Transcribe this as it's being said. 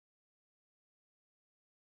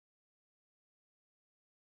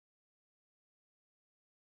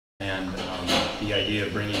and the idea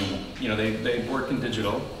of bringing, they work in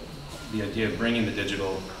digital, the idea of bringing the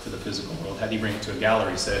digital to the physical world. How do you bring it to a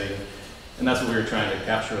gallery setting? And that's what we were trying to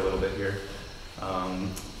capture a little bit here.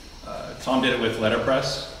 Tom did it with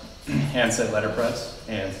letterpress, handset letterpress,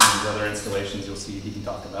 and some of these other installations you'll see he can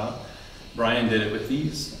talk about. Bryan did it with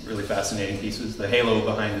these really fascinating pieces, the halo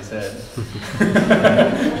behind his head.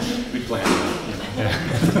 We planned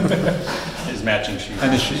his matching shoes.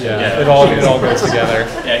 And it all goes together.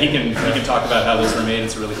 Yeah, he can talk about how those were made.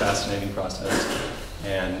 It's a really fascinating process.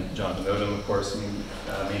 And Jonathan Odom, of course,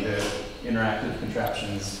 made the interactive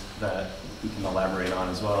contraptions that we can elaborate on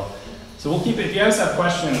as well. So we'll keep it. If you guys have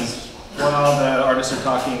questions while the artists are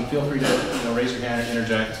talking, feel free to raise your hand or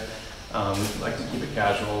interject. We'd like to keep it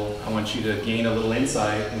casual. I want you to gain a little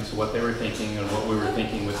insight into what they were thinking and what we were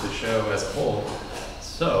thinking with the show as a whole.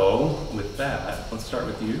 So with that, let's start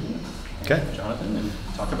with you, okay, Jonathan, and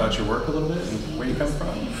talk about your work a little bit and where you come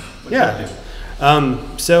from. Yeah.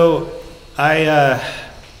 So I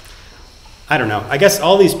don't know. I guess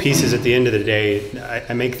all these pieces at the end of the day,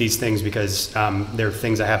 I make these things because they're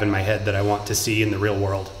things I have in my head that I want to see in the real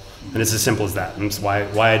world. And it's as simple as that. And it's why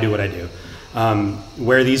I do what I do.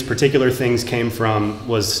 Where these particular things came from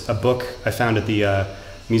was a book I found at the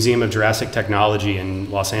Museum of Jurassic Technology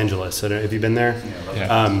in Los Angeles. Have you been there?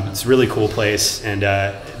 Yeah, it's a really cool place. And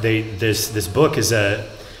this book is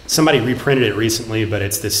somebody reprinted it recently, but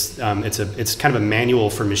it's it's kind of a manual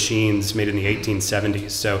for machines made in the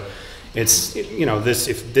 1870s. So it's,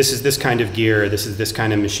 if this is this kind of gear, this is this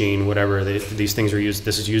kind of machine, whatever, these things are used.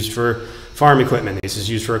 This is used for farm equipment. This is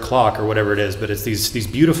used for a clock or whatever it is. But it's these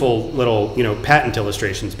beautiful little, patent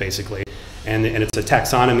illustrations basically, and it's a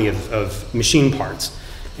taxonomy of machine parts.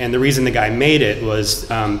 And the reason the guy made it was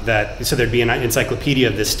so there'd be an encyclopedia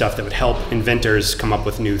of this stuff that would help inventors come up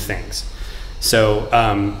with new things. So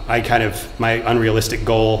my unrealistic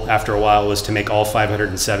goal after a while was to make all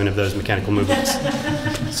 507 of those mechanical movements.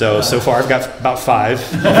 So far I've got about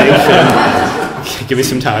 5, I think. Give me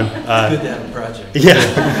some time. Good to have a project. Yeah.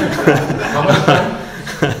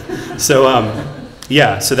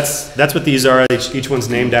 So that's what these are. Each one's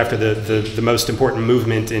named after the most important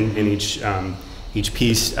movement in each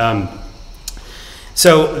piece.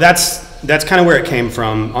 So that's kind of where it came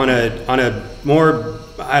from. On a more,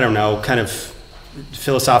 I don't know, kind of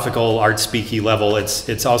philosophical, art speaky level,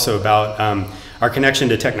 it's also about our connection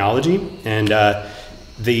to technology and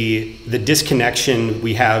the disconnection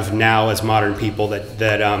we have now as modern people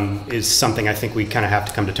that is something I think we kind of have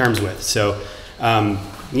to come to terms with. So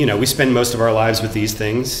we spend most of our lives with these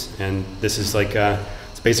things, and this is like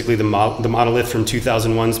it's basically the monolith from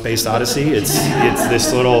 2001: Space Odyssey. It's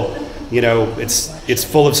this little, it's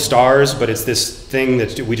full of stars, but it's this thing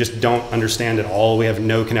that we just don't understand at all. We have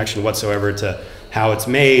no connection whatsoever to how it's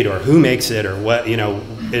made or who makes it or what,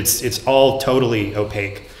 it's all totally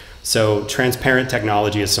opaque. So transparent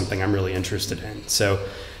technology is something I'm really interested in. So,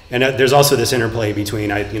 and there's also this interplay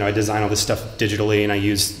between, I design all this stuff digitally, and I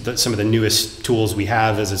use some of the newest tools we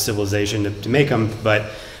have as a civilization to make them,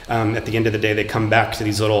 but at the end of the day, they come back to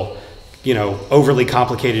these little, overly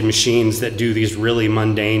complicated machines that do these really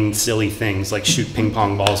mundane, silly things like shoot ping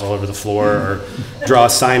pong balls all over the floor or draw a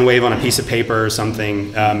sine wave on a piece of paper or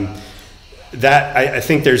something. That I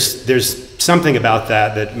think there's something about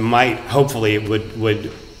that might hopefully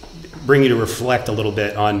would bring you to reflect a little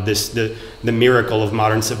bit on the miracle of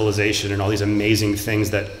modern civilization and all these amazing things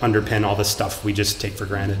that underpin all the stuff we just take for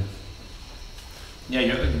granted. Yeah,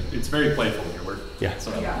 it's very playful, your work. Yeah.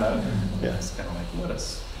 So Yeah. It's kind of like, what a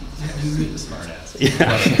smart ass.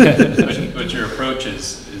 Yeah. But your approach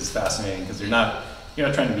is fascinating because you're not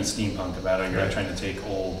trying to be steampunk about it. You're not trying to take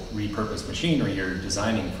old repurposed machinery. You're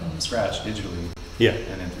designing from scratch digitally. Yeah.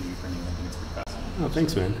 And then 3D printing. I think it's pretty fascinating. Oh,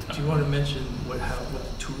 thanks, man. Do you want to mention what the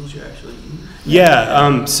tools you actually use?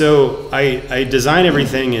 Yeah. So I design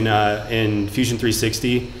everything in Fusion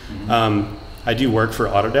 360. Mm-hmm. I do work for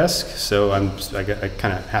Autodesk, so I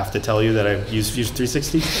kind of have to tell you that I use Fusion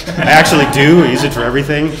 360. I actually do. I use it for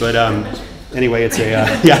everything. But anyway, it's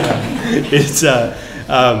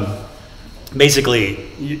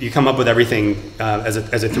basically you come up with everything as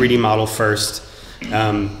a 3D model first.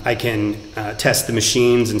 I can test the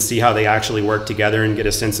machines and see how they actually work together and get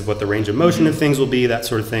a sense of what the range of motion of things will be, that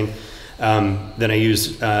sort of thing. Then I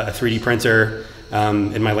use a 3D printer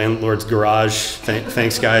in my landlord's garage.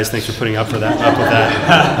 Thanks, guys. Thanks for putting up with that.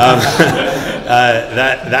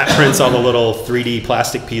 That prints all the little 3D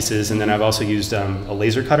plastic pieces, and then I've also used a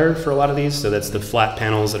laser cutter for a lot of these. So that's the flat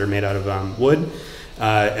panels that are made out of wood.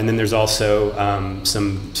 And then there's also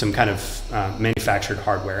some kind of manufactured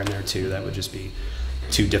hardware in there too that would just be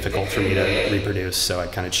too difficult for me to reproduce. So I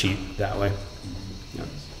kind of cheat that way. Yeah.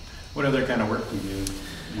 What other kind of work do you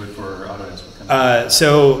do for Autodesk?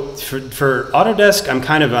 So for Autodesk, I'm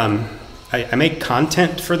kind of I make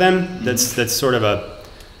content for them. That's sort of a,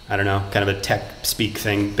 I don't know, kind of a tech speak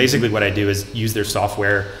thing. Basically, what I do is use their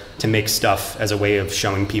software to make stuff as a way of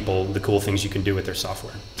showing people the cool things you can do with their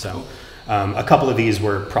software. So a couple of these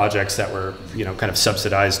were projects that were, kind of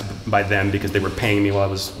subsidized by them because they were paying me while I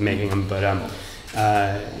was making them. But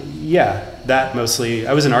yeah, that mostly.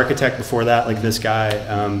 I was an architect before that, like this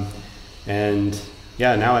guy, and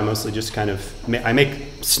yeah, now I mostly just kind of I make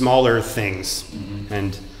smaller things.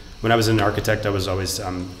 And when I was an architect, I was always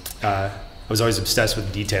obsessed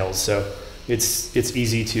with details. So it's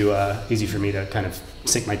easy for me to kind of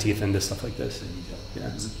sink my teeth into stuff like this.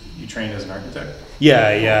 Yeah. You trained as an architect? Yeah.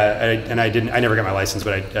 I never got my license,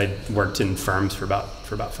 but I worked in firms for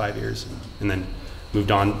about 5 years, and then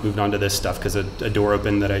moved on to this stuff because a door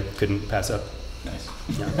opened that I couldn't pass up. Nice.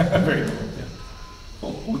 Yeah. Very cool. Yeah.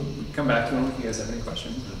 Well, we'll come back to them if you guys have any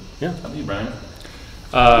questions. Yeah. How about you, Bryan?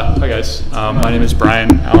 Hi guys, my name is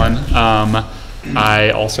Bryan Allen. I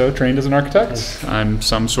also trained as an architect. I'm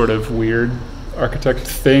some sort of weird architect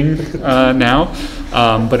thing now,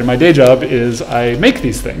 but in my day job is I make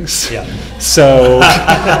these things. Yeah. So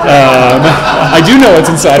I do know what's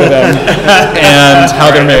inside of them and how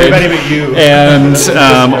they're made, everybody but you. and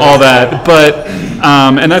all that. But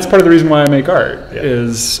and that's part of the reason why I make art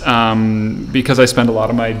is because I spend a lot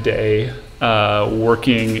of my day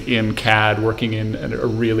working in CAD, working in a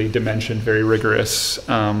really dimensioned, very rigorous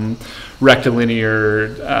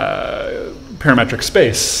rectilinear parametric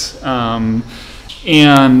space.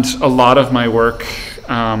 And a lot of my work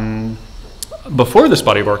before this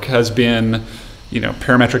body of work has been,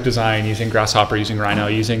 parametric design, using Grasshopper, using Rhino,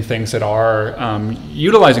 using things that are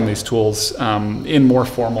utilizing these tools in more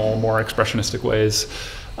formal, more expressionistic ways.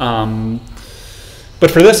 But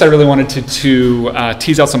for this, I really wanted to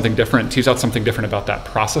tease out something different about that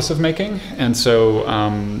process of making. And so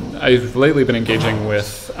I've lately been engaging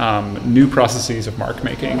with new processes of mark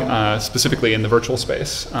making, specifically in the virtual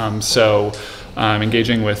space. So I'm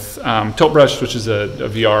engaging with Tiltbrush, which is a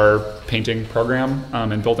VR painting program,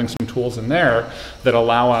 and building some tools in there that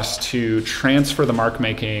allow us to transfer the mark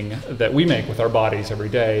making that we make with our bodies every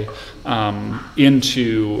day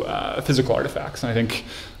into physical artifacts. And I think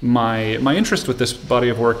my interest with this body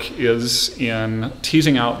of work is in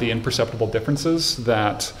teasing out the imperceptible differences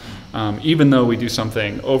that even though we do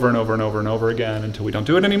something over and over and over and over again until we don't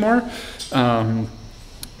do it anymore,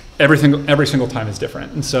 every single time is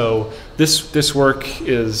different. And so this work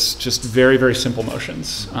is just very, very simple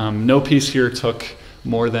motions. No piece here took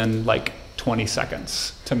more than like 20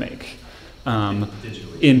 seconds to make in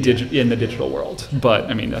the digital world. But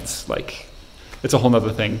I mean, that's like, it's a whole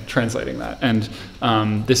nother thing translating that. And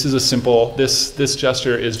this is a simple, this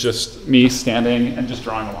gesture is just me standing and just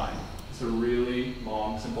drawing a line. It's a really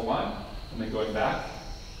long, simple line, and then going back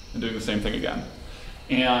and doing the same thing again.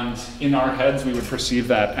 And in our heads, we would perceive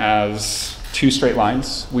that as two straight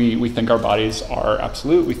lines. We think our bodies are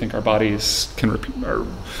absolute. We think our bodies are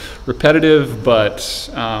repetitive, but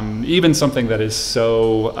even something that is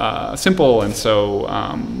so simple and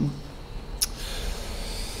so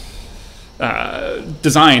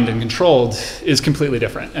designed and controlled is completely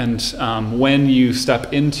different. And when you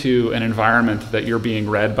step into an environment that you're being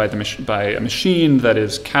read by a machine that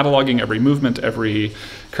is cataloging every movement, every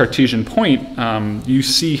Cartesian point, you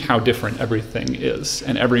see how different everything is,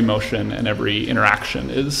 and every motion and every interaction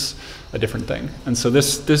is a different thing. And so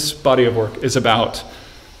this body of work is about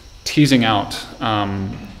teasing out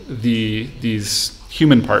these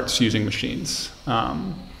human parts using machines.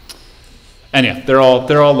 And yeah, they're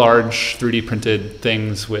all large 3D printed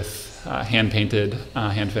things with hand painted,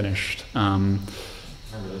 hand finished. Remember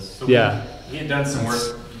this? So yeah. He had done some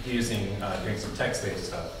work doing some text-based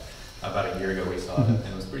stuff about a year ago. We saw it, and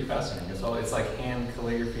it was pretty fascinating. It's like hand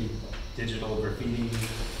calligraphy, digital graffiti,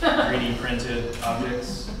 3D printed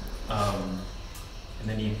objects, and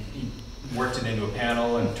then he worked it into a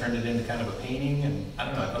panel and turned it into kind of a painting. And I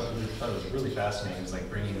don't know, I thought it was really fascinating. It was like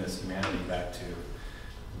bringing this humanity back to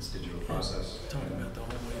this digital process. Talking about the whole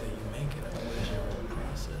way that you make it, what is your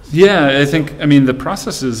process? Yeah, I mean, the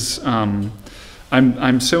process is,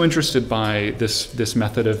 I'm so interested by this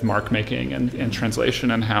method of mark making and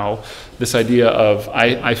translation, and how this idea of,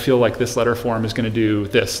 I feel like this letter form is going to do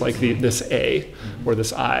this, like this A or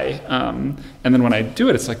this I. And then when I do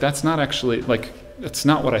it, it's like, that's not actually, like, that's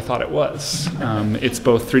not what I thought it was. It's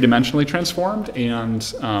both three-dimensionally transformed and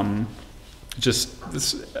just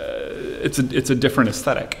this, it's a different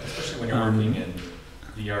aesthetic. Especially when you're working in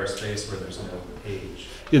VR space where there's no page.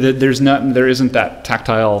 there isn't that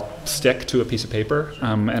tactile stick to a piece of paper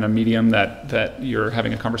and a medium that you're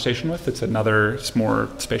having a conversation with. It's more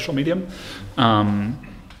spatial medium.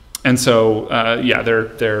 And so,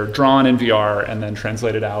 they're drawn in VR and then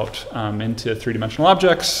translated out into three-dimensional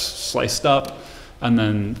objects, sliced up, and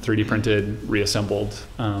then 3D printed, reassembled,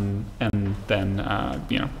 and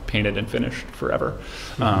then painted and finished forever.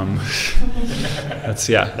 That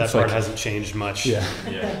part hasn't changed much. Yeah.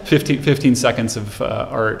 15 seconds of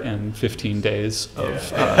art and 15 days of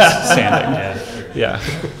sanding. Yeah.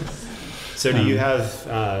 So do you have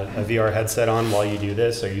a VR headset on while you do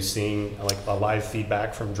this? Are you seeing like a live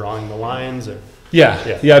feedback from drawing the lines? Or?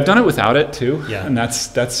 Yeah, I've done it without it too, yeah. And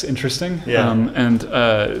that's interesting. Yeah. And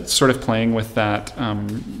sort of playing with that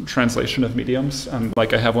translation of mediums.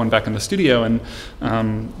 Like I have one back in the studio, and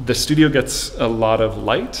the studio gets a lot of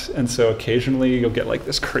light, and so occasionally you'll get like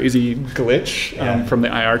this crazy glitch from the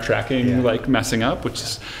IR tracking, like messing up, which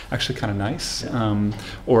is actually kind of nice.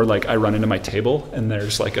 Or like I run into my table, and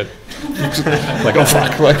there's like a like oh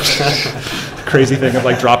fuck, like crazy thing of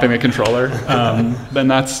like dropping a controller.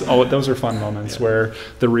 And those are fun moments where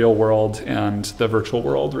the real world and the virtual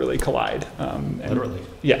world really collide. Literally.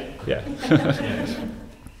 Yeah. Yeah,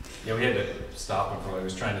 we had to stop him for he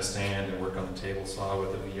was trying to stand and work on the table saw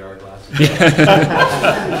with the VR glasses.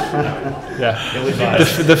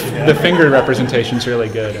 The finger representation's really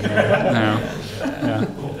good. In there.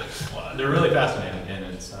 They're really fascinating, and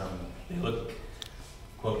it's they look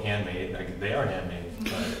quote handmade. Like they are handmade.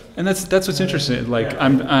 And that's what's interesting. Like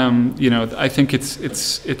I think it's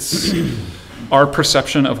our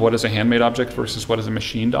perception of what is a handmade object versus what is a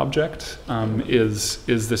machined object is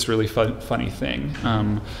this really funny thing.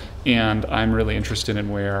 And I'm really interested in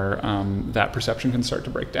where that perception can start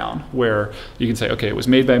to break down, where you can say, okay, it was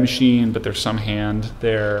made by a machine, but there's some hand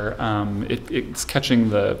there. It's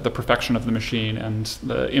catching the perfection of the machine and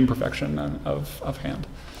the imperfection of hand.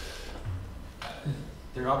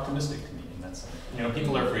 They're optimistic to me.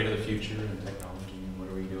 People are afraid of the future and technology and what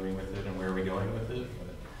are we doing with it and where are we going with it.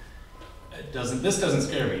 But this doesn't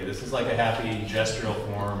scare me. This is like a happy gestural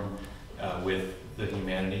form with the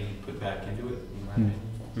humanity put back into it. In my opinion.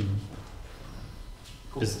 Mm-hmm.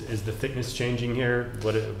 Cool. Is the thickness changing here?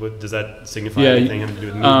 What does that signify? Anything having to do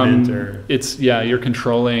with movement or? You're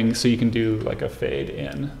controlling, so you can do like a fade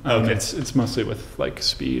in. Okay. It's mostly with like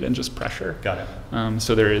speed and just pressure. Got it.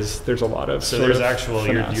 So there's a lot of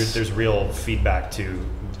there's real feedback to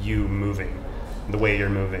you moving, the way you're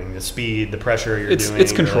moving, the speed, the pressure you're doing.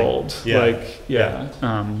 It's controlled.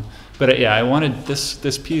 But I wanted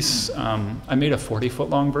this piece. I made a 40-foot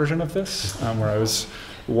long version of this where I was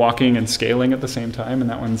walking and scaling at the same time, and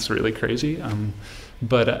that one's really crazy.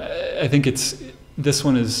 But I think this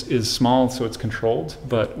one is small, so it's controlled.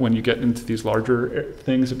 But when you get into these larger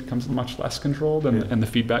things, it becomes much less controlled, and the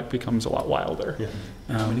feedback becomes a lot wilder. Yeah.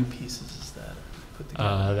 How many pieces is that put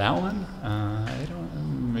together? That one, I don't know,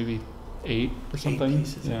 maybe 8 or something. 8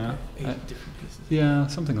 pieces. Yeah, okay. 8 different pieces. Yeah,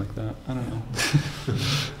 something like that. I don't know.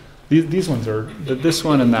 These ones this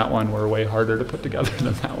one and that one were way harder to put together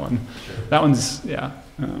than that one. Sure. That one's, Yeah,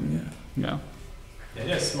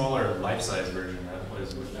 a smaller life-size version that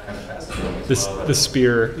was kind of fascinating as well. The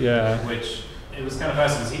spear, Which, it was kind of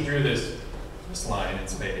fascinating because he drew this line in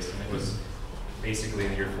space, and it was basically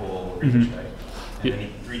your full reach, right? And then he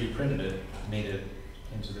 3D printed it, made it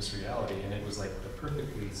into this reality, and it was like the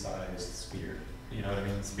perfectly sized spear. You know what I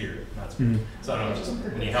mean? Spear, not spear. So I don't know, just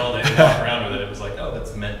when you held it and walked around with it, it was like, oh,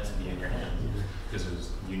 that's meant to be in your hand because it was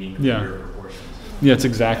unique to your proportions. Yeah, it's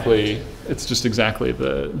just exactly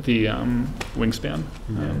the wingspan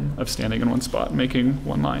of standing in one spot, making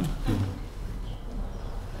one line.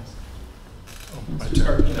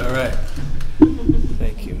 All right.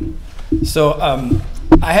 Thank you. So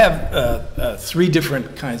I have 3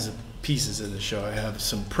 different kinds of pieces in the show. I have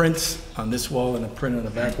some prints on this wall and a print on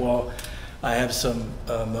the back wall. I have some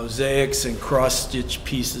mosaics and cross-stitch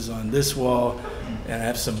pieces on this wall, and I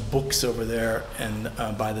have some books over there and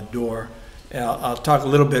by the door. And I'll talk a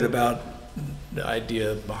little bit about the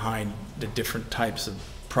idea behind the different types of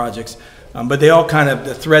projects. But they all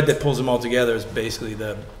the thread that pulls them all together is basically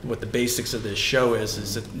what the basics of this show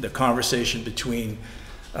is the conversation between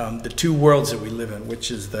the 2 worlds that we live in, which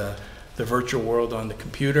is the virtual world on the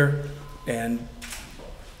computer and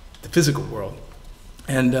the physical world.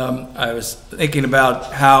 And I was thinking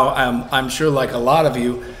about how I'm sure, like a lot of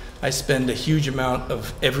you, I spend a huge amount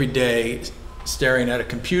of every day staring at a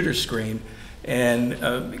computer screen, and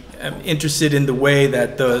I'm interested in the way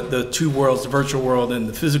that the 2 worlds, the virtual world and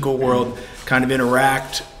the physical world, kind of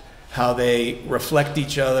interact, how they reflect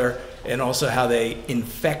each other, and also how they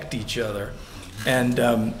infect each other.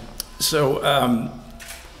 And so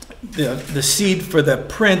the seed for the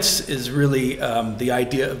prints is really the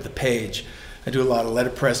idea of the page. I do a lot of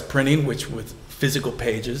letterpress printing, which with physical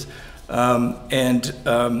pages.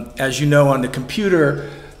 As you know, on the computer,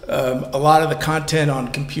 a lot of the content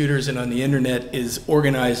on computers and on the internet is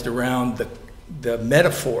organized around the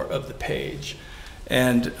metaphor of the page.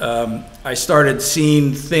 And I started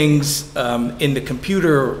seeing things in the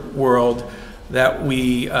computer world that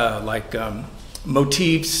we like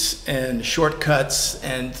motifs and shortcuts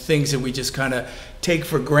and things that we just kind of take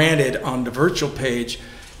for granted on the virtual page,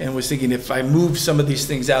 and was thinking if I move some of these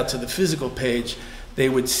things out to the physical page, they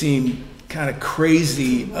would seem kind of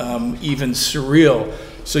crazy, even surreal.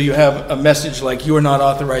 So you have a message like, you are not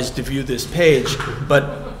authorized to view this page,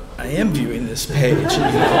 but I am viewing this page. You know?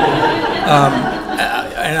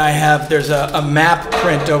 And there's a map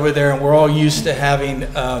print over there, and we're all used to having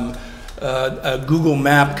a Google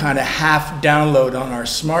Map kind of half download on our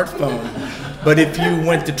smartphone. But if you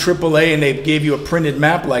went to AAA and they gave you a printed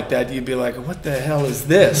map like that, you'd be like, what the hell is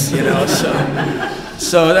this? You know,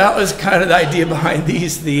 so that was kind of the idea behind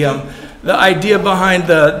these. The idea behind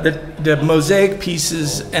the mosaic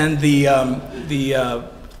pieces and the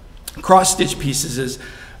cross-stitch pieces is,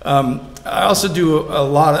 I also do a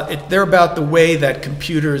lot of, they're about the way that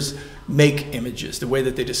computers make images, the way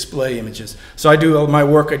that they display images. So I do a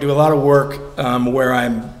lot of work where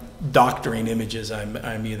I'm doctoring images.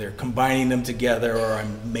 I'm either combining them together or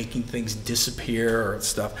I'm making things disappear or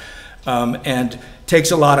stuff. And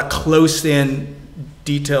takes a lot of close-in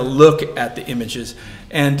detailed look at the images.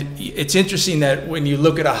 And it's interesting that when you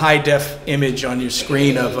look at a high-def image on your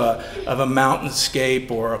screen of a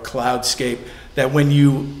mountainscape or a cloudscape, that when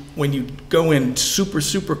you go in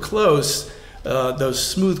super close, those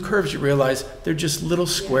smooth curves, you realize they're just little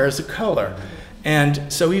squares of color.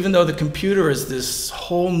 And so even though the computer is this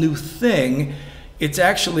whole new thing, it's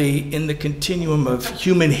actually in the continuum of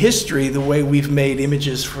human history, the way we've made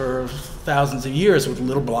images for thousands of years with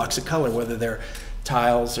little blocks of color, whether they're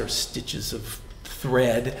tiles or stitches of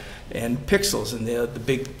thread and pixels. And the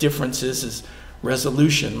big difference is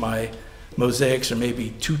resolution. My mosaics are maybe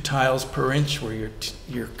 2 tiles per inch, where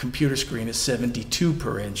your computer screen is 72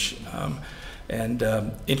 per inch.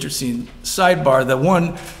 Interesting sidebar, the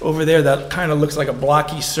one over there that kind of looks like a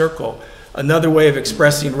blocky circle, another way of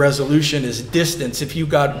expressing resolution is distance. If you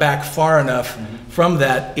got back far enough from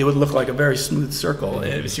that, it would look like a very smooth circle.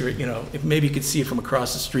 If maybe you could see it from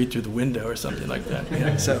across the street through the window or something like that.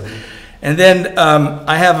 Yeah, so, and then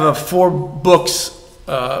I have 4 books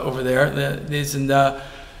over there.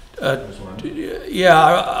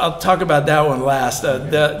 I'll talk about that one last.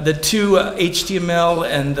 The 2 HTML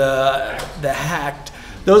and the hacked,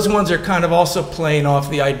 those ones are kind of also playing off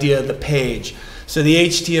the idea of the page. So the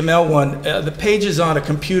HTML one, the pages on a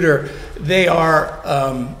computer, they're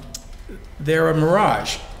a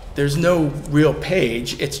mirage. There's no real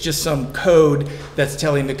page. It's just some code that's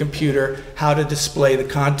telling the computer how to display the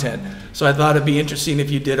content. So I thought it'd be interesting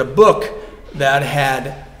if you did a book that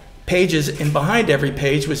had pages, and behind every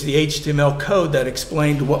page was the HTML code that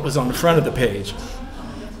explained what was on the front of the page.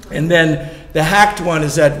 And then the hacked one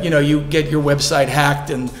is that, you get your website hacked,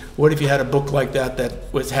 and what if you had a book like that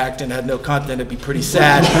was hacked and had no content? It'd be pretty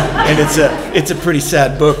sad, and it's a pretty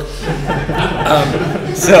sad book.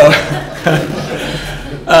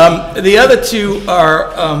 The other 2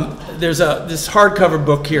 are, there's this hardcover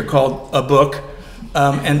book here called A Book,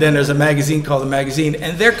 and then there's a magazine called A Magazine,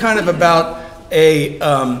 and they're kind of about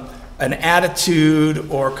an attitude,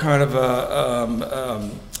 or kind of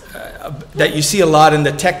that you see a lot in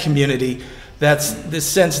the tech community. That's this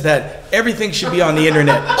sense that everything should be on the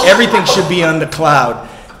internet, everything should be on the cloud,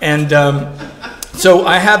 and so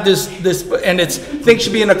I have this, and things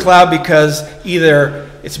should be in the cloud because either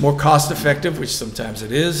it's more cost effective, which sometimes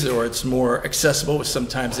it is, or it's more accessible, which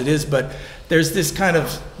sometimes it is, but there's this kind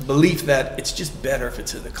of belief that it's just better if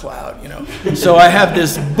it's in the cloud, So I have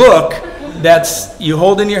this book you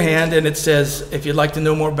hold in your hand, and it says, if you'd like to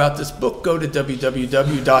know more about this book, go to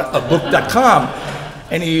www.abook.com.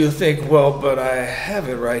 And you think, well, but I have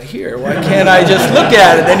it right here. Why can't I just look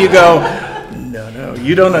at it? Then you go, no,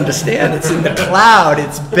 you don't understand. It's in the cloud.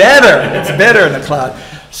 It's better. It's better in the cloud.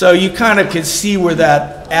 So you kind of can see where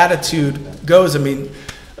that attitude goes. I mean,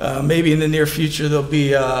 maybe in the near future there'll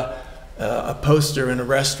be a poster in a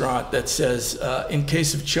restaurant that says, in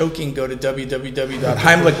case of choking, go to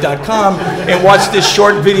www.heimlich.com and watch this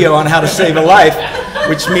short video on how to save a life,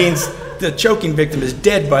 which means the choking victim is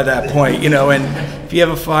dead by that point, and if you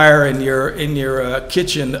have a fire in your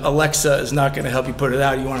kitchen, Alexa is not going to help you put it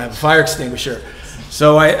out. You want to have a fire extinguisher.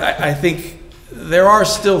 So I think there are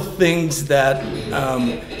still things that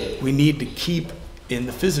we need to keep in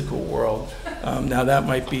the physical world Now that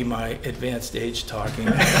might be my advanced age talking,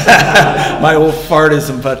 my old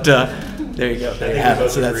fartism, but there you go. There you have it.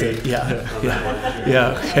 So that's it. Yeah.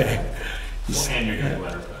 Okay. And you're doing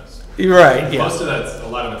letterpress. You're right. Yeah. Most of that's, a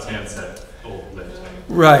lot of it's handset old lit type.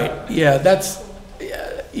 Right. Yeah. That's.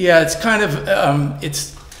 Yeah. It's kind of.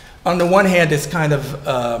 It's on the one hand, it's kind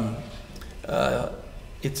of.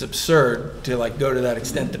 It's absurd to like go to that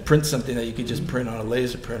extent to print something that you could just print on a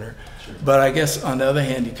laser printer. Sure. But I guess on the other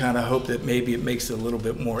hand, you kind of hope that maybe it makes it a little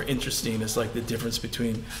bit more interesting. It's like the difference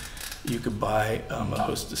between you could buy a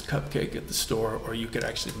Hostess cupcake at the store, or you could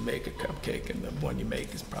actually make a cupcake, and the one you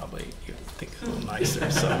make is probably, you think, a little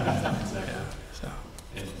nicer. So, yeah. So.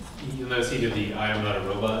 And you'll notice he did the I Am Not a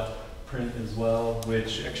Robot print as well,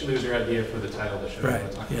 which actually was your idea for the title of the show.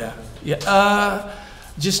 Right. Yeah. Yeah.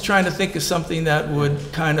 Just trying to think of something that would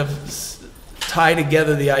kind of tie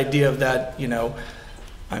together the idea of that, you know,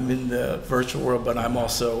 I'm in the virtual world, but I'm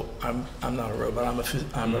also, I'm not a robot,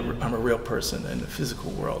 I'm a real person in the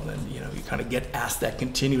physical world. And, you know, you kind of get asked that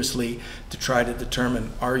continuously to try to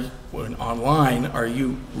determine, when online, are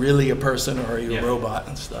you really a person or are you a robot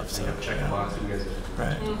and stuff. So you have to check the box, you guys have to.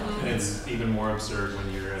 Right. And it's even more absurd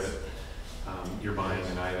when you're buying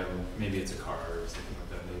an item, maybe it's a car or something like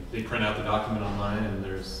that. They print out the document online and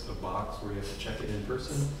there's a box where you have to check it in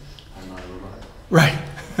person. I'm not a robot. Right.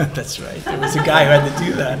 That's right. There was a guy who had to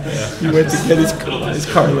do that. Yeah. He went to get his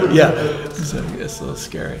car. Yeah. So it's a little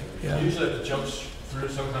scary. Yeah. Usually it jumps through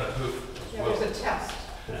some kind of hoop. Yeah, there's a test.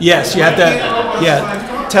 Yes, you have to.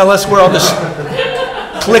 Yeah. Tell us where all the.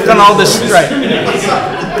 Click on all the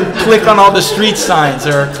click on all the street signs,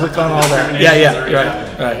 or click on all that. Yeah.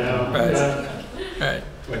 Right.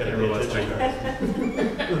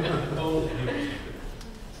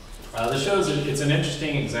 The show's it's an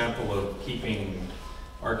interesting example of keeping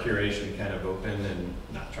our curation kind of open and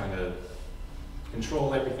not trying to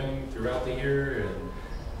control everything throughout the year. And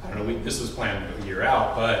I don't know, this was planned a year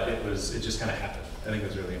out, but it just kind of happened. I think it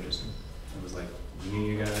was really interesting. It was like, we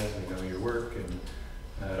knew you guys, we know your work, and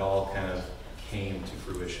it all kind of came to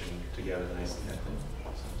fruition together nicely, I think.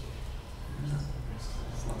 So,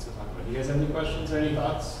 there's lots to talk about. You guys have any questions or any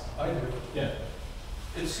thoughts? I do. Yeah.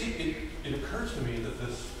 It occurs to me that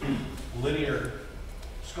this linear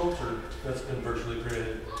sculpture that's been virtually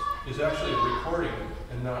created is actually a recording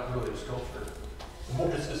and not really a sculpture.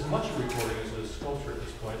 It's as much a recording as it is sculpture at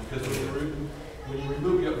this point, because when you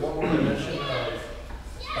remove yet one more dimension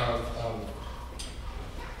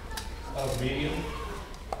of medium,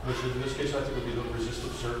 which in this case I think would be the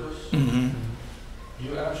resistive surface,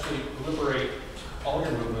 you actually liberate all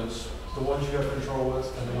your movements, the ones you have control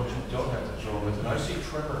with and the ones you don't have control with. And I see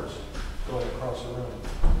tremors going across the room.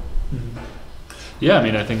 Yeah, I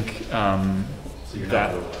mean, I think So you're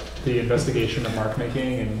that not the investigation of mark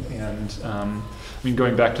making and I mean,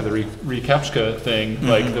 going back to the reCAPTCHA thing,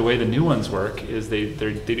 like the way the new ones work is they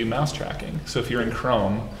do mouse tracking. So if you're in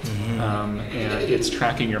Chrome and it's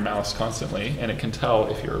tracking your mouse constantly, and it can tell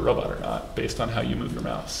if you're a robot or not based on how you move your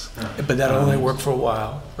mouse. But that'll only work for a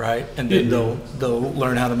while, right? And then they'll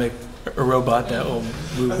learn how to make a robot that will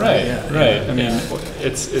move. Right. I mean,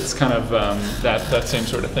 it's kind of that same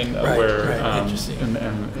sort of thing though, where Interesting.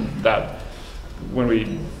 and that when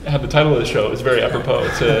we had the title of the show, it was very apropos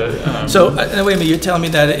to. So wait a minute, you're telling me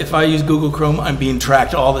that if I use Google Chrome, I'm being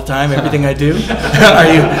tracked all the time, everything I do?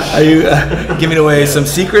 Are you giving away some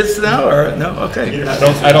secrets now, or no? Okay.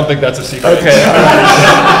 I don't think that's a secret. Okay.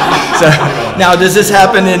 So now, does this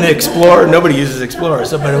happen in Explorer? Nobody uses Explorer,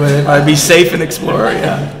 so but would I be safe in Explorer?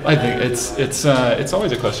 Yeah. I think it's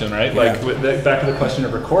always a question, right? Like back to the question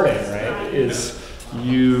of recording, right? Is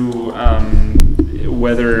you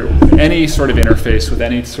whether any sort of interface with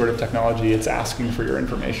any sort of technology, it's asking for your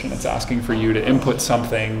information. It's asking for you to input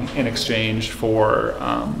something in exchange for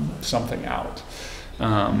something out.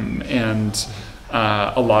 And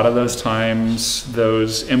a lot of those times,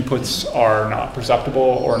 those inputs are not perceptible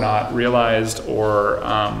or not realized or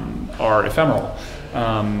are ephemeral.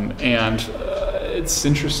 It's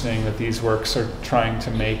interesting that these works are trying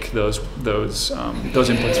to make those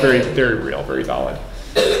inputs very, very real, very valid.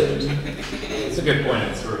 It's a good point.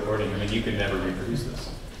 It's a recording. I mean, you could never reproduce this.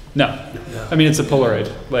 No. I mean, it's a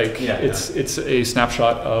Polaroid. Like, Yeah. it's a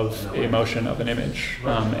snapshot of a motion of an image,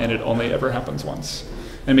 and it only ever happens once.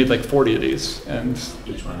 I made like 40 of these, and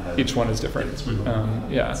each one is different.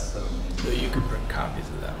 Yeah. So you could print copies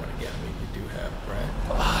of that one again. We do have,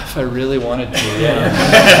 right? If I really wanted to.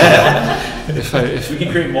 If We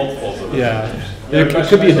can create multiples of them. yeah. It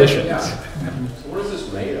could be additions. So what is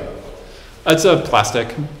this made of? It's a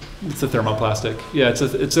plastic. It's a thermoplastic. Yeah, it's an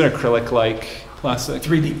acrylic-like plastic.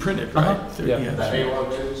 3D printed, right? Yeah. Halo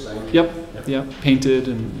too, same. Yep. Painted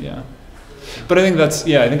and yeah. But I think that's,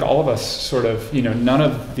 I think all of us sort of, none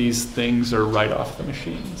of these things are right off the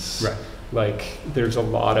machines. Right. Like there's a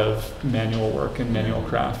lot of manual work and manual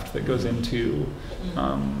craft that goes into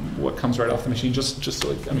what comes right off the machine. Just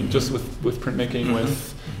with printmaking,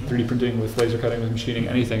 with 3D printing, with laser cutting, with machining,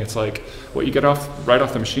 anything. It's like what you get right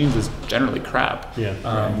off the machines is generally crap. Yeah.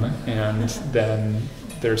 And then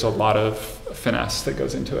there's a lot of finesse that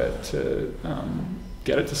goes into it to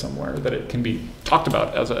get it to somewhere that it can be talked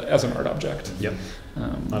about as an art object. Yep. A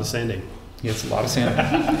lot of sanding. Yeah, it's a lot of sanding.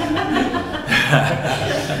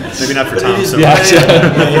 Maybe not for Tom. So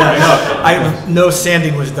No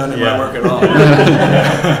sanding was done in my work at all.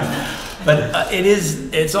 But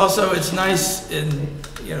it's nice, and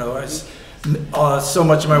so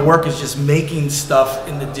much of my work is just making stuff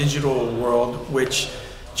in the digital world, which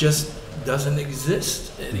just doesn't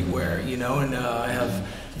exist anywhere, and I have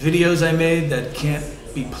videos I made that can't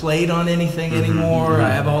be played on anything anymore. I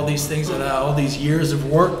have all these things all these years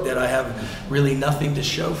of work that I have really nothing to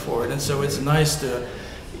show for it, and so it's nice to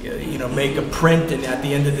make a print, and at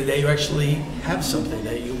the end of the day you actually have something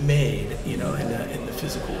that you made in the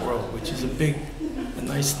physical world, which is a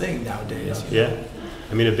nice thing nowadays. Yeah,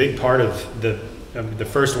 I mean, a big part of the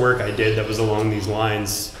first work I did that was along these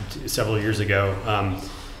lines several years ago,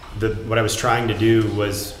 what I was trying to do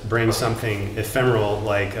was bring something ephemeral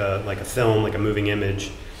like a film, like a moving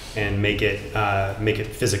image, and make it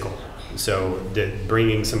physical. So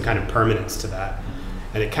bringing some kind of permanence to that,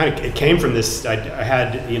 and it came from this. I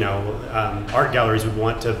had art galleries would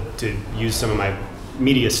want to use some of my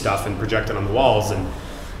media stuff and project it on the walls, and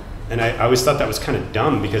I always thought that was kind of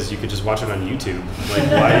dumb because you could just watch it on YouTube.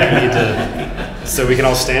 Like, why do you need to? So we can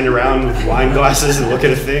all stand around with wine glasses and look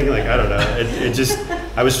at a thing. Like, I don't know.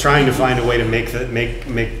 I was trying to find a way to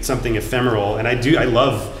make something ephemeral, and I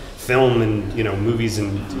love film and movies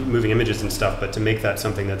and moving images and stuff. But to make that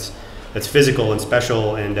something that's physical and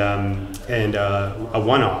special and a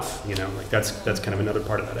one-off, like that's kind of another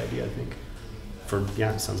part of that idea, I think.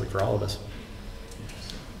 It sounds like for all of us.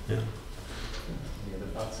 Yeah. Any other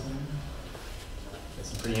thoughts on that? Got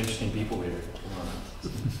some pretty interesting people here.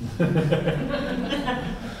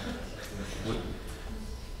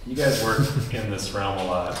 You guys work in this realm a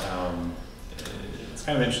lot. It's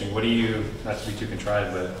kind of interesting. What do you, not to be too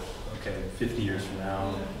contrived, but 50 years from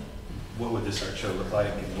now, what would this art show look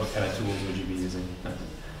like, and what kind of tools would you be using?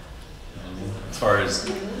 As far as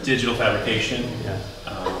digital fabrication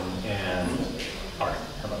and art,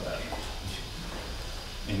 how about that?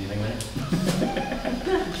 Anything there?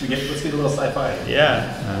 Let's get a little sci-fi.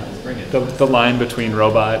 Yeah. Let's bring it. The line between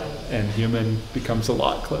robot and human becomes a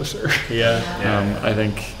lot closer. Yeah. I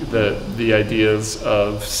think the ideas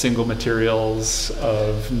of single materials,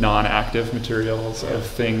 of non-active materials, of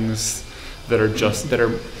things that are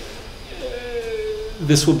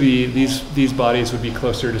these bodies would be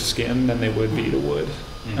closer to skin than they would be to wood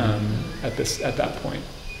at that point.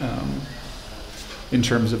 In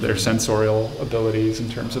terms of their sensorial abilities, in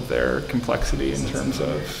terms of their complexity, in terms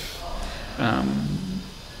of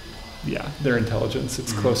their intelligence,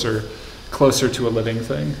 it's closer to a living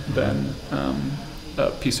thing than a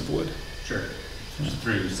piece of wood. Sure. Just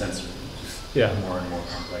through sensors. More and more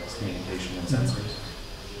complex communication and sensors.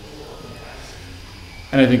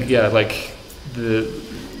 And I think like the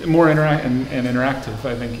more interactive.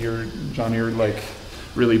 I think John, you're like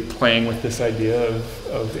really playing with this idea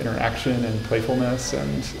of interaction and playfulness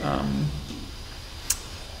and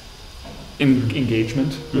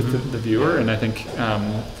engagement with the viewer, and I think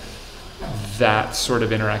that sort of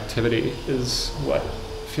interactivity is what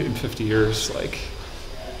in 50 years, like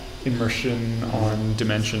immersion on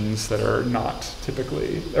dimensions that are not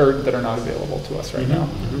typically, or that are not available to us right now.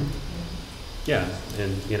 Yeah,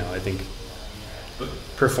 and I think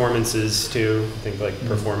performances too. I think like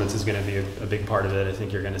performance is going to be a big part of it. I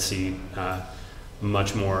think you're going to see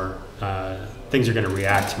much more things are going to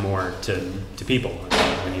react more to people.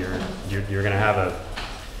 When you're going to have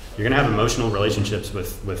emotional relationships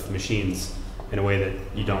with machines in a way that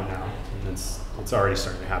you don't now, and it's already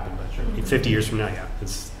starting to happen. But 50 years from now,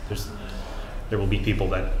 there will be people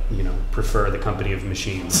that prefer the company of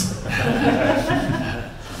machines.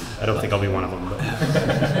 I don't think I'll be one of them. But.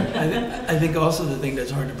 I think also the thing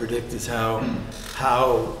that's hard to predict is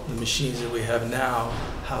how the machines that we have now,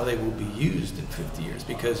 how they will be used in 50 years.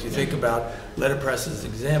 Because you think about letterpress as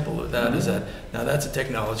an example of that, is that now that's a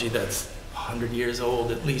technology that's 100 years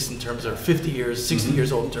old, at least in terms of 50 years, 60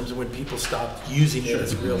 years old in terms of when people stopped using it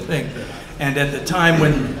as a real thing. And at the time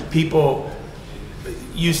when people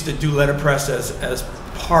used to do letterpress as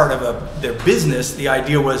part of their business, the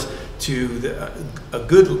idea was a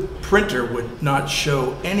good printer would not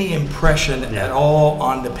show any impression at all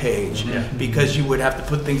on the page, because you would have to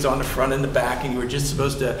put things on the front and the back, and you were just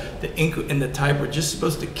supposed to, the ink and the type were just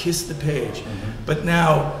supposed to kiss the page. But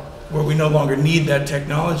now, where we no longer need that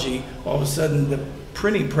technology, all of a sudden the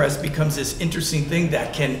printing press becomes this interesting thing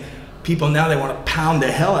that can, people now they want to pound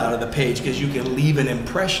the hell out of the page because you can leave an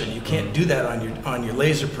impression. You can't do that on your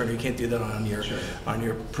laser printer. You can't do that on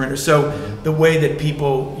your printer. So the way that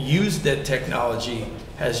people use that technology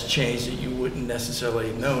has changed that you wouldn't necessarily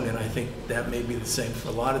have known. And I think that may be the same for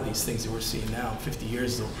a lot of these things that we're seeing now. In 50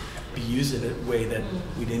 years, they'll be used in a way that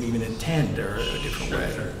we didn't even intend, or a different way.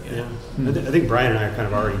 I think Brian and I are kind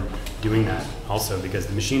of already doing that also, because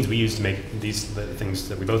the machines we use to make the things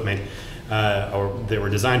that we both made, or they were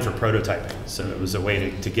designed for prototyping. So it was a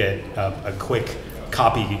way to get a quick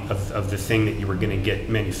copy of the thing that you were going to get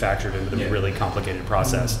manufactured into the really complicated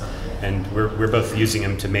process. And we're both using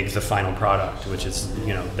them to make the final product, which is,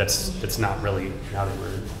 you know, that's not really how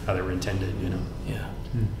they were intended, you know.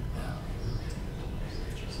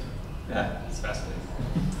 Yeah, it's fascinating.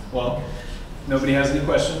 Well, nobody has any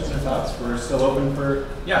questions or thoughts? We're still open for,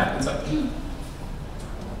 it's up.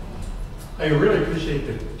 I really appreciate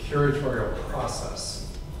the curatorial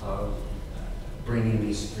process of bringing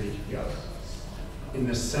these three together. In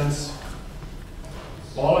the sense,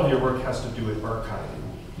 all of your work has to do with archiving.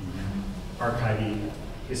 Archiving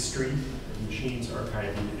history, machines,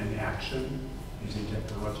 archiving an action using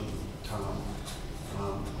technology,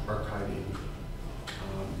 archiving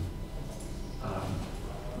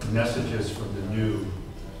messages from the new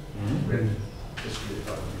written history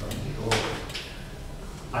of the old.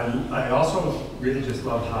 I also really just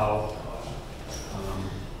love how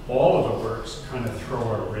all of the works kind of throw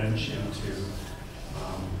a wrench into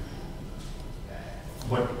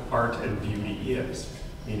what art and beauty is.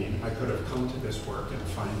 Meaning, I could have come to this work and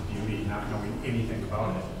find beauty not knowing anything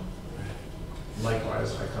about it.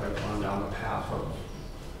 Likewise, I could have gone down the path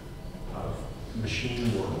of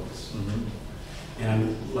machine worlds.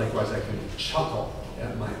 And likewise, I can chuckle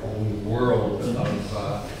at my own world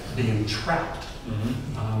of being trapped.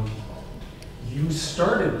 You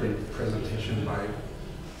started the presentation by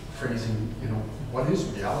phrasing, you know, what is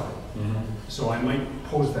reality? So I might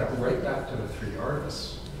pose that right back to the three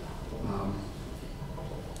artists.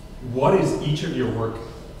 What is each of your work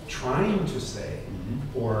trying to say,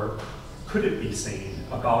 or could it be saying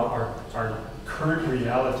about our current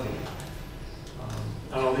reality?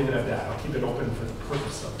 And I'll leave it at that. I'll keep it open for the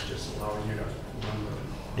purpose of just allowing you to run with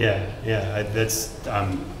it. That's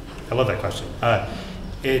I love that question.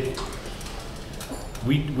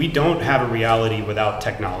 We don't have a reality without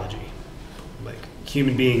technology. Like,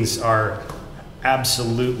 human beings are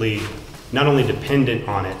absolutely not only dependent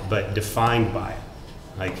on it, but defined by it.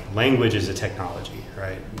 Like, language is a technology,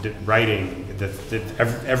 right? Writing,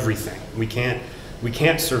 everything. We can't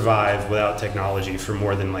survive without technology for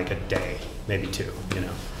more than like a day, maybe two, you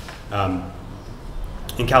know.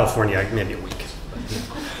 In California, maybe a week.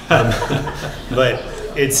 But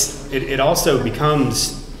it also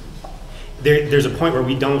becomes, there's a point where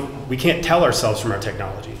we can't tell ourselves from our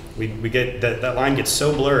technology. We get that line gets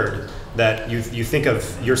so blurred that you think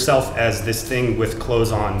of yourself as this thing with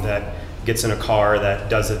clothes on that gets in a car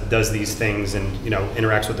that does these things and, you know,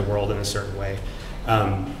 interacts with the world in a certain way,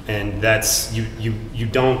 and that's you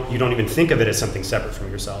don't even think of it as something separate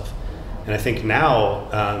from yourself. And I think now,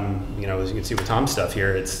 you know, as you can see with Tom's stuff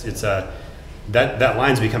here, it's that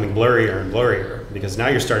line's becoming blurrier and blurrier, because now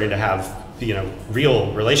you're starting to have, you know,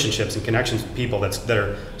 real relationships and connections with people that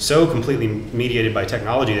are so completely mediated by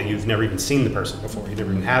technology that you've never even seen the person before. You've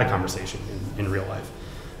never even had a conversation in real life.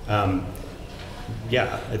 I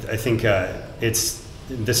think it's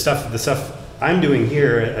the stuff I'm doing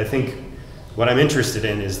here. I think what I'm interested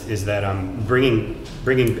in is that I'm bringing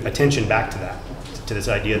attention back to this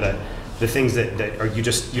idea that the things that are you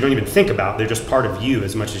don't even think about, they're just part of you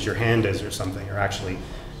as much as your hand is or something, are actually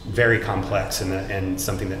very complex and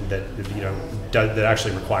something that you know that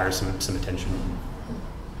actually requires some attention.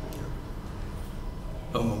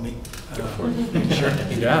 Me. Sure.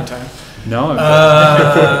 Yeah. Time. No.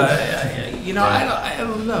 You know, I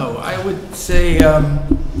don't know. I would say,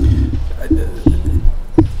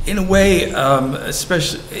 in a way,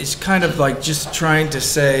 especially, it's kind of like just trying to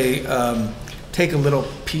say, take a little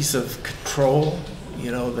piece of control.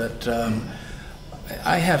 You know, that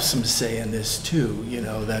I have some say in this too. You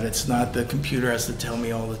know, that it's not the computer has to tell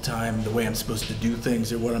me all the time the way I'm supposed to do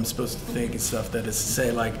things or what I'm supposed to think and stuff. That is to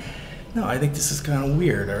say, like, no, I think this is kind of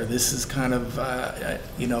weird, or this is kind of,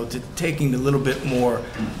 you know, taking a little bit more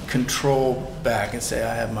control back and say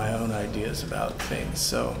I have my own ideas about things.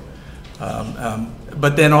 So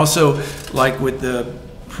But then also, like with the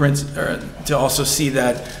prints, to also see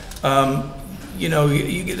that, you know,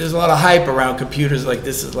 there's a lot of hype around computers, like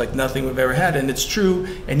this is like nothing we've ever had, and it's true,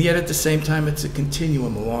 and yet at the same time it's a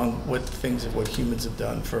continuum along with things of what humans have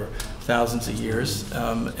done for thousands of years,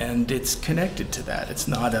 and it's connected to that. It's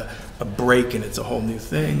not a break and it's a whole new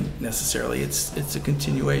thing necessarily. It's a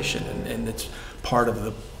continuation, and it's part of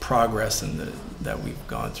the progress and that we've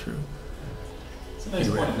gone through. It's a nice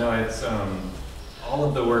point. No, it's all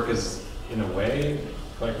of the work is in a way,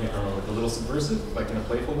 correct me if I'm wrong, like a little subversive, like in a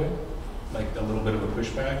playful way, like a little bit of a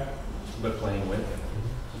pushback, but playing with,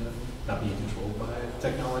 you know, not being controlled by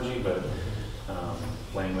technology, but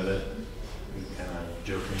playing with it, kind of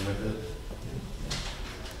joking with it.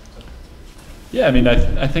 Yeah, I mean,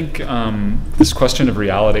 I think this question of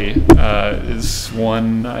reality is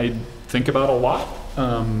one I think about a lot,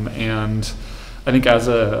 and I think as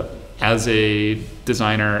a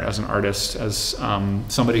designer, as an artist, as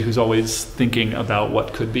somebody who's always thinking about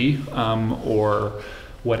what could be or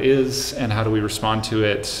what is and how do we respond to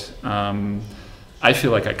it, I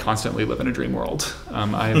feel like I constantly live in a dream world.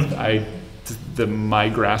 My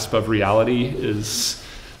grasp of reality is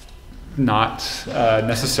not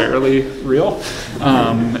necessarily real,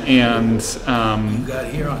 and You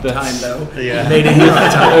got here on time, though. Yeah. You made it here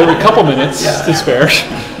on time. a couple minutes to spare.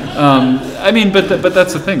 I mean, but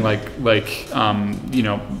that's the thing. Like you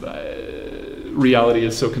know, reality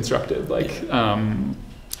is so constructed. Like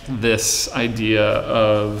this idea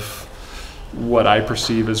of what I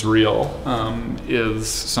perceive as real is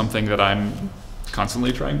something that I'm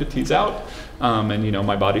constantly trying to tease out. And you know,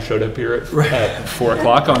 my body showed up here at 4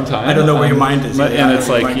 o'clock on time. I don't know where your mind is. And it's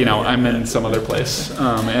like, you know, I'm in some other place.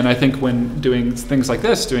 And I think when doing things like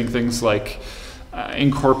this, doing things like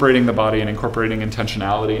incorporating the body and incorporating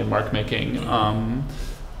intentionality in mark making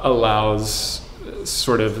allows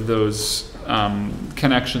sort of those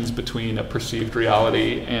connections between a perceived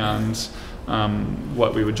reality and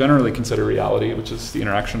what we would generally consider reality, which is the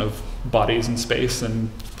interaction of bodies in space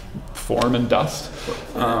and form and dust.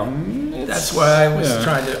 That's why I was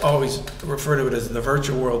trying to always refer to it as the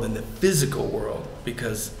virtual world and the physical world,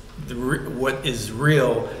 because what is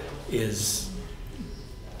real is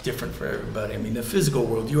different for everybody. I mean, the physical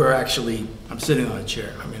world, you are actually, I'm sitting on a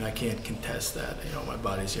chair. I mean, I can't contest that. You know, my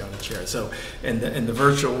body's here on a chair. So, and the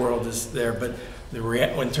virtual world is there, but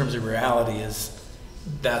in terms of reality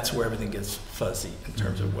that's where everything gets fuzzy in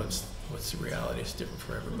terms of what's the reality. It's different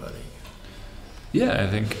for everybody.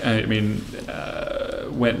 Yeah, I mean,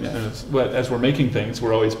 as we're making things,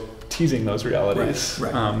 we're always teasing those realities,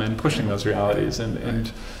 right. And pushing those realities,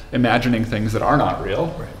 and imagining things that are not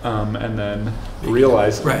real, and then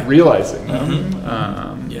realizing them.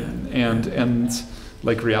 And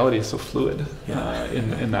like reality is so fluid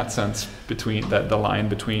in that sense, between the line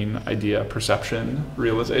between idea, perception,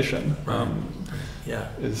 realization.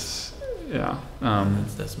 That's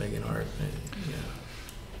making art.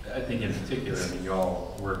 I think in particular, I mean, you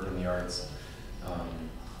all work in the arts.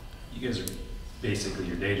 You guys are basically,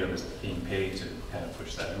 your day job is being paid to kind of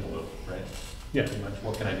push that envelope, right? Yeah. Pretty much.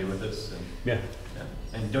 What can I do with this? And, yeah.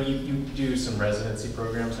 And don't you do some residency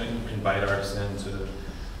programs? Don't you invite artists in to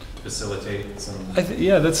facilitate some?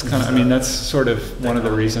 That's kind of. I mean, that's sort of one of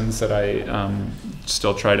the reasons that I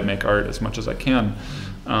still try to make art as much as I can.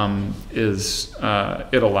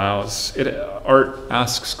 Art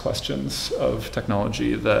asks questions of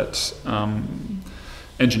technology that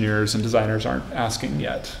engineers and designers aren't asking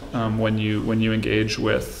yet. When you engage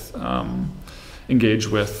with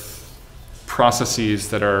processes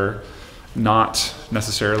that are not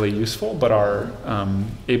necessarily useful, but are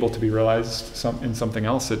able to be realized in something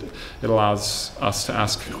else, it allows us to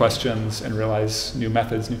ask questions and realize new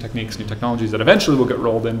methods, new techniques, new technologies that eventually will get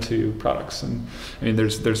rolled into products. And I mean,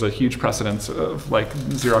 there's a huge precedence of like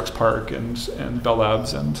Xerox PARC and Bell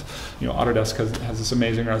Labs, and you know, Autodesk has this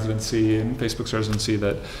amazing residency, and Facebook's residency,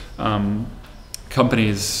 that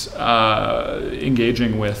companies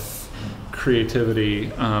engaging with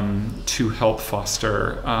creativity to help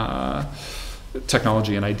foster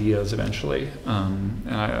technology and ideas eventually, and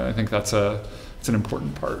I think it's an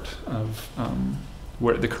important part of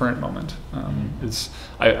where the current moment is.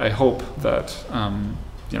 I hope that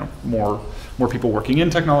you know, more people working in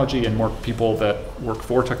technology and more people that work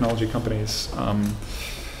for technology companies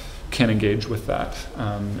can engage with that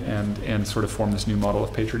and sort of form this new model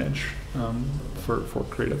of patronage for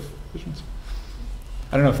creative visions.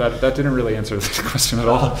 I don't know if that didn't really answer the question at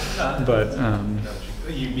all, but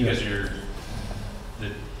because you're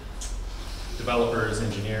the developers,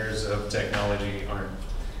 engineers of technology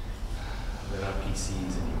they're not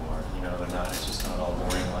PCs anymore. You know, they're not. It's just not all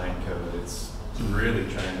boring line code. It's really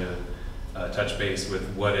trying to touch base with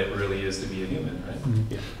what it really is to be a human, right?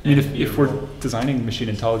 Mhm. Yeah. I mean, And be if a we're real- designing machine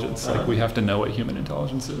intelligence, like we have to know what human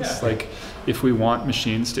intelligence is. Yeah. Like, if we want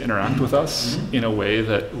machines to interact with us in a way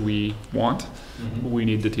that we want, we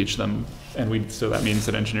need to teach them, and so that means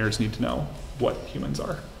that engineers need to know what humans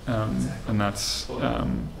are, and that's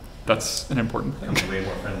an important thing. Becomes way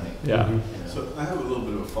more friendly. Yeah. Mhm. You know? So I have a little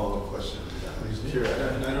bit of a follow-up question to that. Here,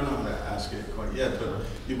 and I don't know how to ask it quite yet, but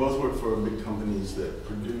you both work for big companies that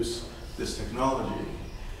produce this technology.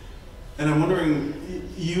 And I'm wondering,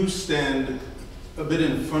 you stand a bit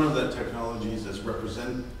in front of that technology as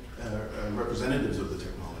representatives of the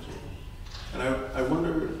technology. And I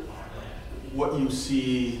wonder what you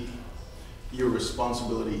see your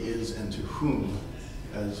responsibility is and to whom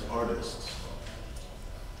as artists.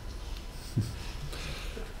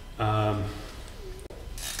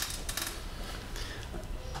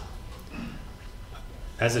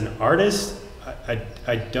 As an artist,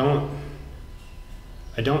 I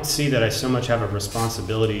don't see that I so much have a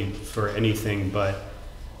responsibility for anything but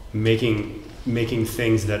making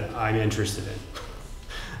things that I'm interested in.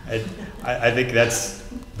 I think that's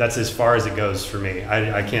as far as it goes for me.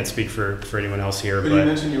 I can't speak for anyone else here, But you but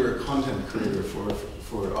mentioned you were a content creator for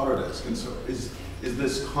Autodesk, and so is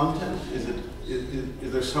this content? Is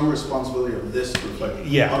there some responsibility of this to reflect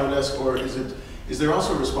Yeah. Autodesk, or is there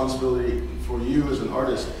also a responsibility for you as an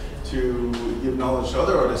artist to give knowledge to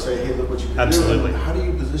other artists? Say, hey, look what you can Absolutely. do. And how do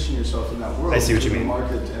you position yourself in that world? I see what you in the mean.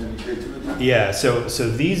 market and creativity. yeah. So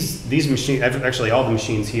these machines, actually all the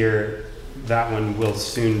machines here, that one will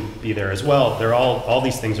soon be there as well. They're all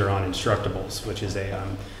these things are on Instructables, which is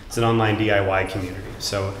it's an online DIY community.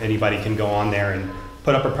 So anybody can go on there and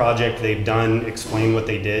put up a project they've done, explain what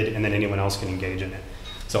they did, and then anyone else can engage in it.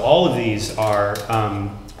 So all of these are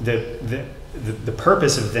the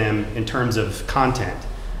purpose of them in terms of content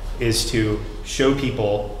is to show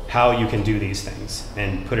people how you can do these things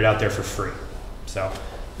and put it out there for free. So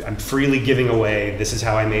I'm freely giving away, this is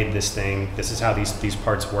how I made this thing, this is how these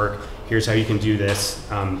parts work, here's how you can do this,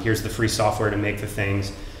 here's the free software to make the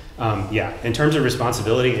things. In terms of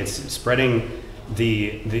responsibility, it's spreading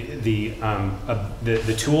the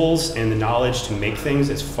tools and the knowledge to make things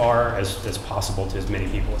as far as possible to as many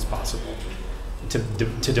people as possible.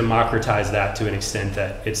 To democratize that to an extent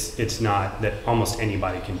that it's not that almost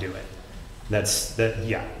anybody can do it.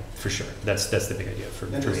 For sure. That's the big idea for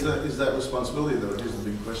And me. is that responsibility, though? Here's the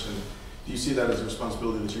big question. Do you see that as a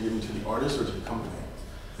responsibility that you're giving to the artist or to the company?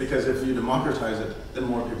 Because if you democratize it, then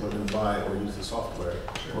more people are going to buy or use the software.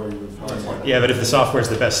 Or you would Yeah, but if the software is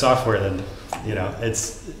the best software, then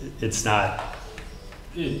it's not.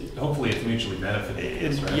 Hopefully it's mutually benefiting.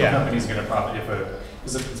 Right? Yeah. The company's going to profit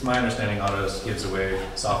because it's my understanding Autodesk gives away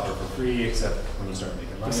software for free, except when you start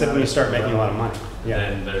making money. Except when you start making a lot of money. Yeah.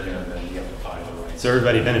 Then they're going to you have to buy the rights. So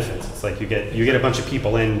everybody benefits. It's like you get a bunch of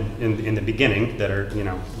people in the beginning that are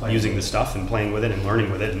using the stuff and playing with it and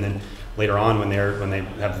learning with it, and then later on when they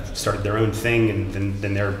have started their own thing and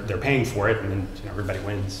then they're paying for it, and then everybody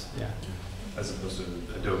wins. Yeah. As opposed to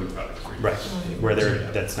Adobe products. Right. Where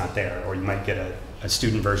that's not there, or you might get a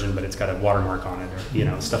student version, but it's got a watermark on it,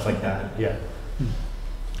 or stuff like that. Yeah.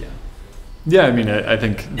 Yeah. Yeah, I mean, I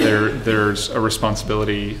think there's a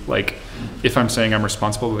responsibility. Like, if I'm saying I'm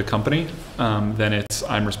responsible to the company, then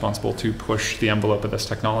I'm responsible to push the envelope of this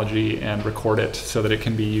technology and record it so that it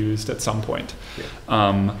can be used at some point.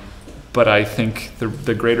 Yeah. But I think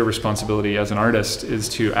the greater responsibility as an artist is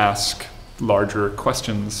to ask larger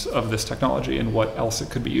questions of this technology and what else it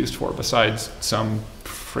could be used for besides some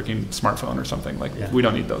freaking smartphone or something. Like, we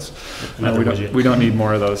don't need those. We don't need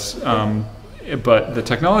more of those. But the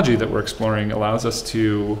technology that we're exploring allows us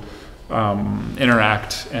to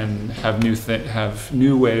interact and have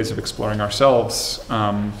new ways of exploring ourselves,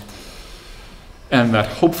 and that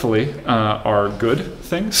hopefully are good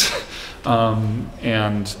things.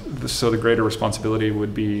 So the greater responsibility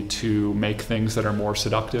would be to make things that are more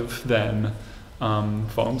seductive than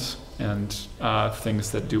phones and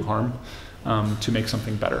things that do harm, to make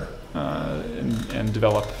something better and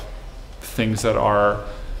develop things that are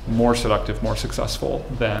more seductive, more successful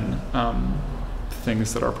than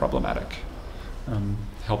things that are problematic,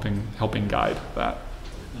 helping guide that.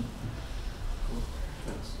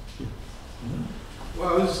 Well,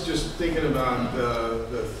 I was just thinking about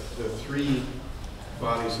the three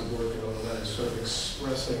bodies of work and all of that, sort of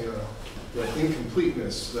expressing the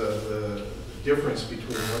incompleteness, the difference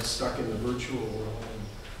between what's stuck in the virtual world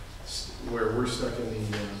and where we're stuck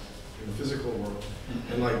in the physical world.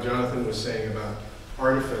 And like Jonathan was saying about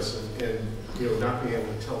artifice and not being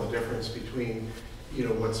able to tell the difference between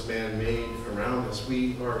what's man-made around us.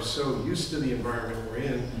 We are so used to the environment we're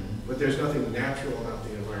in, but there's nothing natural about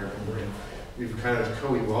the environment environment we're in. We've kind of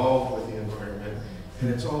co-evolved with the environment, and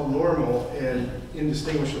it's all normal and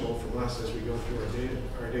indistinguishable from us as we go through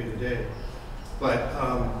our day-to-day. But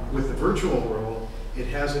with the virtual world, it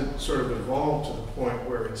hasn't sort of evolved to the point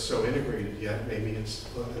where it's so integrated yet. Maybe it's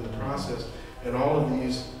in the process. And all of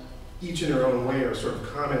these, each in their own way, are sort of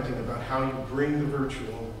commenting about how you bring the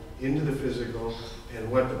virtual into the physical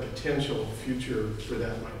and what the potential future for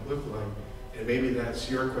that might look like. And maybe that's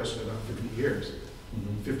your question about 50 years.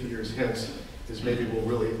 50 years hence is maybe we'll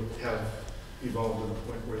really have evolved to the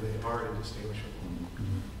point where they are indistinguishable.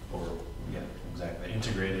 Or, yeah, exactly.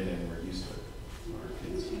 Integrated and we're used to it. Or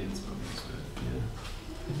kids will be used to it.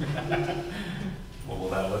 Yeah. What will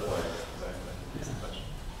that look like? Exactly. That's the question.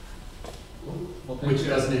 Well, which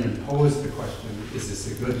doesn't even pose the question, is this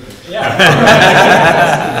a good thing? Yeah.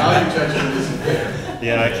 Value judgment isn't there.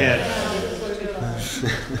 Yeah, I can't.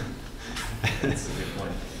 That's a good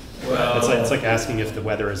point. Well, It's like asking if the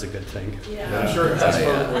weather is a good thing. I'm sure it has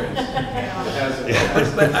both ways. It has it both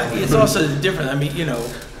ways. but it's also different. I mean,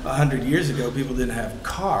 100 years ago, people didn't have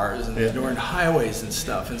cars and there weren't highways and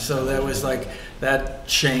stuff. And so that was like, that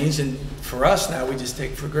changed. And for us now, we just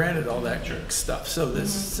take for granted all that stuff. So the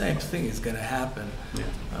same thing is going to happen. Yeah.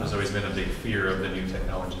 There's always been a big fear of the new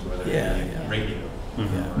technology, whether it be radio or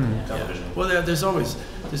television. Well, there's always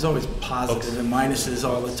positives and minuses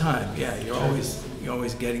all the time. Yeah, you're always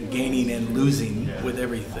gaining and losing with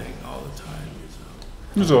everything all the time.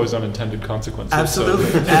 There's always unintended consequences. Absolutely,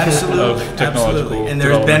 of technological absolutely. And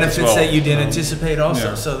there's development benefits as well. that you didn't anticipate also.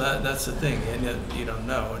 Yeah. So that's the thing, and you don't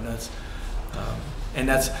know, and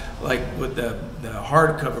that's like with the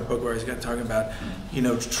hardcover book where I was talking about,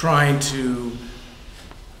 trying to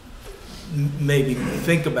maybe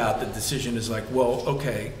think about the decision is like, well,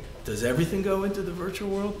 okay, does everything go into the virtual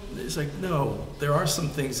world? It's like, no, there are some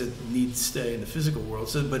things that need to stay in the physical world.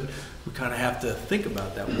 So, but we kind of have to think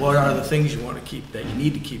about that. What are the things you want to keep, that you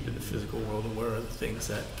need to keep in the physical world, and what are the things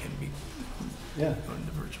that can be in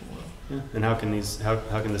the virtual world? Yeah. And how can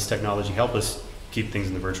this technology help us keep things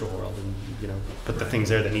in the virtual world and put the things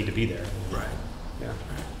there that need to be there? Right. Yeah.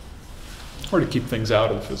 Or to keep things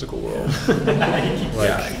out of the physical world. I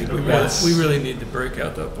think we really need to break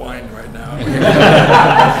out that wine right now. It's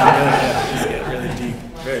getting really deep,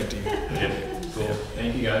 very deep. Yeah, cool.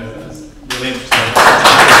 Thank you guys. That was really interesting.